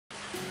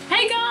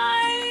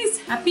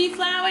Happy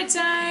Flower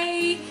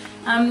Day!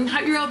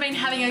 Hope you've all been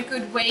having a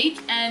good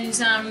week, and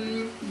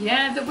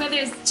yeah, the weather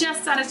has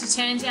just started to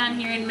turn down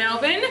here in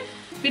Melbourne.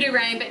 Bit of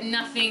rain, but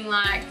nothing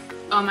like,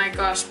 oh my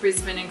gosh,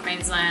 Brisbane and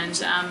Queensland.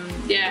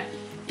 Yeah,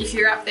 if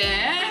you're up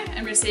there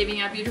and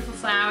receiving our beautiful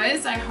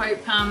flowers, I hope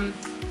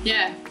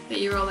yeah,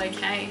 that you're all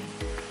okay.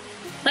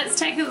 Let's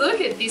take a look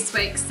at this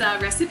week's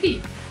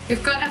recipe.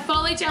 We've got a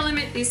foliage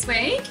element this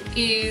week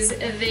is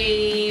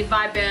the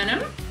viburnum,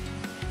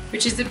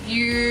 which is a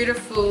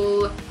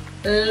beautiful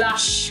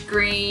lush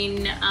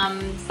green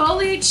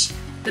foliage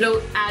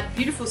that'll add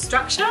beautiful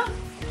structure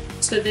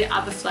to the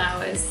other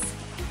flowers.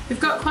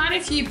 We've got quite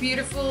a few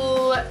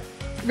beautiful a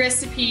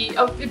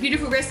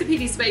beautiful recipe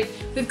this week.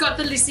 We've got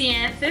the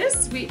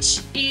lisianthus, which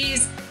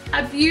is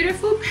a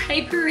beautiful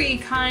papery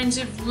kind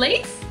of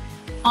leaf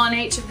on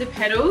each of the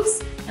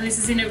petals, and this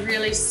is in a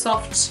really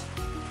soft,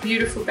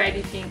 beautiful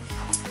baby pink.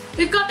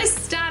 We've got the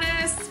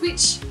statice,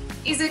 which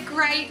is a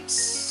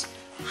great,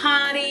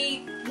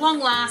 hardy,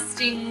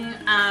 long-lasting,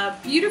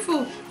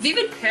 beautiful,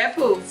 vivid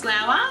purple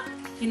flower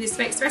in this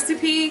week's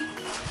recipe.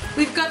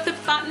 We've got the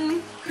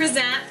button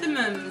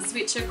chrysanthemums,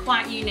 which are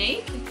quite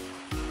unique.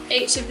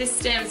 Each of the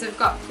stems have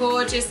got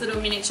gorgeous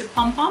little miniature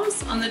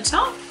pom-poms on the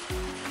top.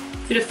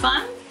 Bit of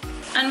fun.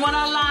 And what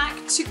I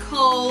like to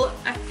call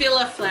a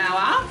filler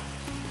flower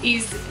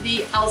is the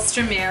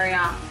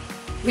alstroemeria,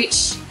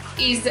 which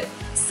is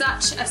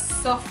such a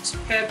soft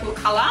purple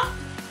colour.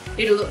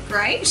 It'll look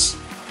great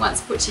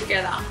once put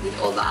together with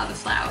all the other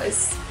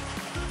flowers.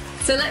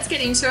 So let's get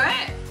into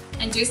it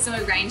and do some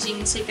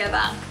arranging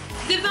together.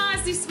 The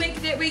vase this week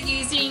that we're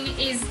using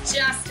is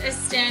just a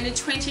standard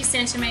 20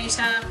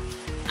 centimetre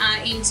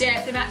in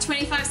depth, about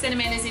 25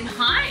 centimetres in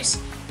height,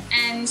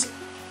 and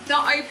the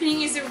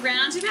opening is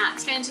around about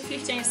 10 to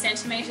 15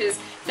 centimetres.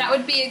 That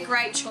would be a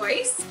great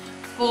choice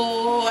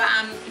for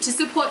to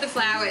support the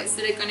flowers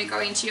that are going to go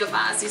into your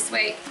vase this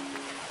week.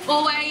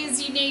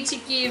 Always you need to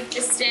give the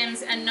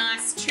stems a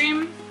nice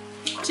trim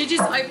to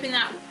just open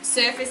that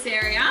surface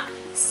area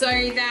so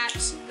that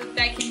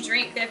they can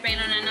drink. They've been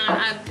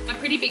on a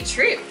pretty big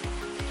trip,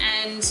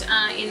 and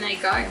in they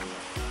go.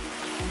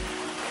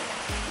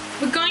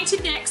 We're going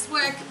to next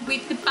work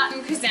with the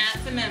button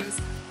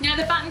chrysanthemums. Now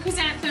the button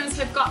chrysanthemums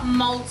have got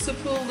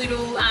multiple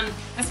little, I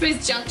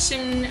suppose,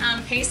 junction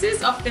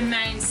pieces off the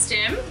main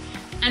stem,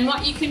 and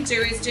what you can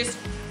do is just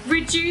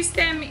reduce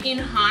them in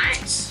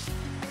height,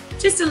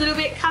 just a little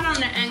bit, cut on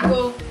the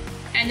angle,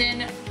 and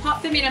then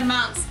pop them in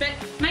amongst, but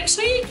make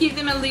sure you give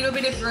them a little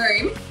bit of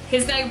room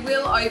because they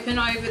will open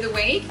over the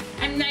week,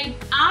 and they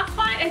are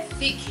quite a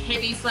thick,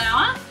 heavy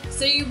flower,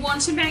 so you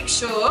want to make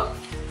sure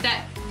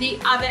that the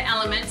other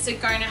elements are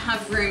going to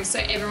have room so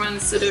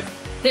everyone's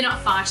they're not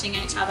fighting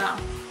each other.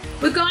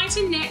 We're going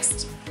to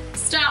next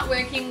start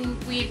working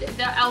with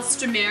the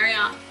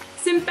alstroemeria.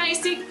 Some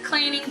basic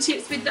cleaning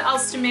tips with the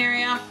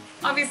alstroemeria.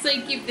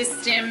 Obviously give the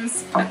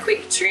stems a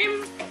quick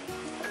trim,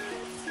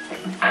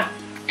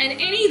 and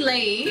any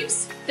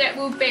leaves that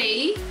will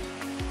be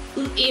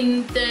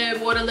in the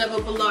water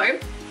level below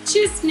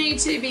just need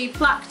to be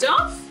plucked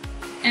off,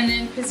 and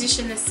then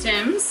position the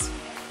stems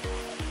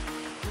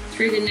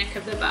through the neck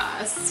of the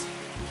vase.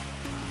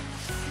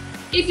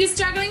 If you're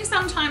struggling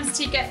sometimes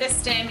to get the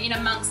stem in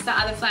amongst the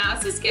other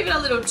flowers, just give it a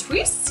little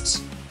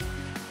twist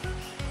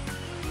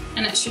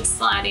and it should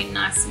slide in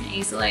nice and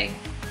easily.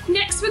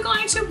 Next we're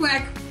going to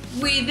work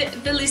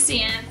with the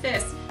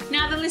lisianthus.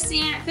 Now the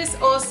lisianthus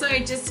also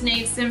just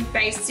needs some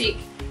basic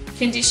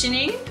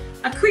conditioning.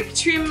 A quick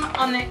trim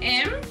on the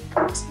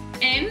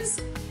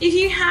ends. If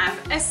you have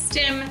a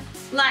stem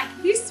like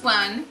this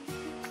one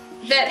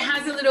that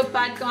has a little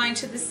bud going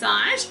to the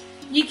side,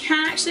 you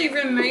can actually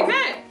remove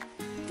it,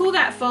 pull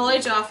that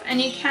foliage off,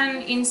 and you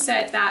can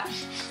insert that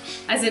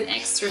as an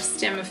extra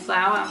stem of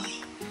flower.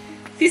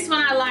 This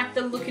one I like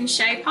the look and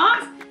shape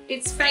of.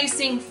 It's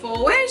facing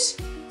forward,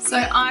 so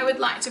I would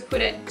like to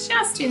put it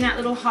just in that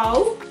little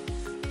hole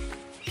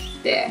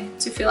there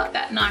to fill up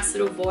that nice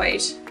little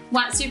void.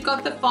 Once you've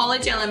got the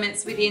foliage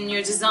elements within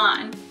your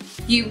design,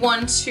 you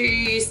want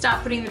to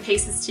start putting the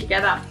pieces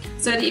together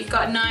so that you've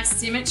got nice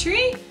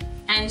symmetry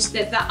and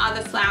that the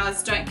other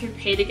flowers don't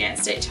compete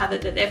against each other,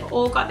 that they've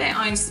all got their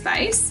own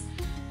space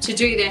to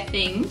do their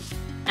thing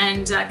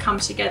and come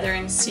together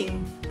and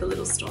sing the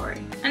little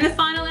story. And the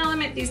final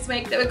element this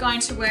week that we're going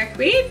to work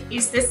with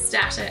is the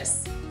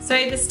statice.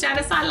 So the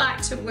statice, I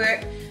like to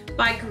work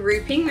by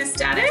grouping the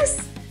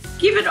statice.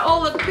 Give it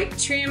all a quick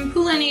trim,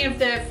 pull any of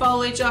the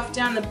foliage off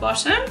down the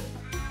bottom,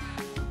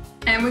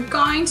 and we're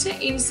going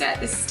to insert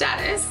the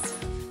statice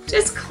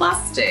just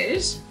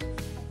clustered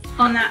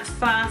on that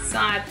far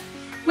side.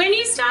 When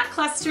you start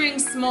clustering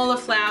smaller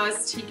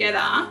flowers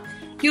together,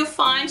 you'll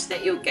find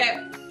that you'll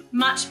get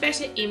much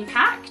better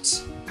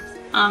impact.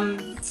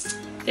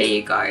 There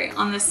you go,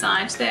 on the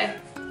side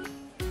there.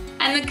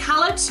 And the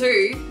colour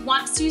too,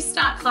 once you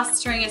start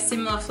clustering a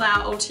similar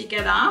flower all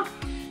together,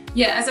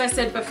 yeah, as I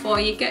said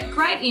before, you get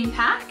great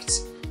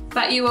impact,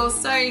 but you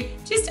also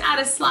just add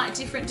a slight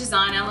different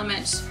design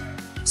element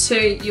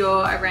to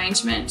your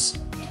arrangement.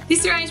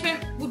 This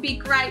arrangement would be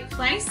great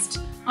placed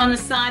on the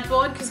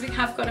sideboard because we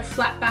have got a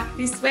flat back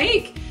this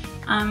week.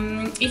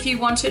 If you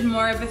wanted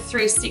more of a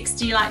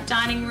 360 like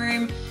dining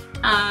room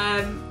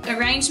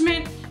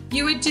arrangement,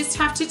 you would just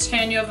have to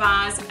turn your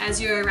vase as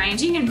you're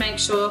arranging and make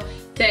sure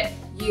that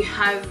you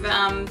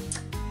have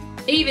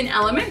even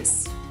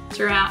elements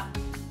throughout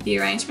the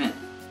arrangement.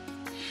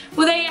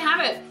 Well, there you have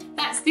it.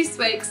 That's this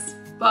week's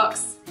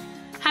box.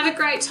 Have a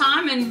great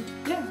time, and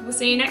yeah, we'll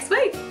see you next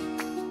week.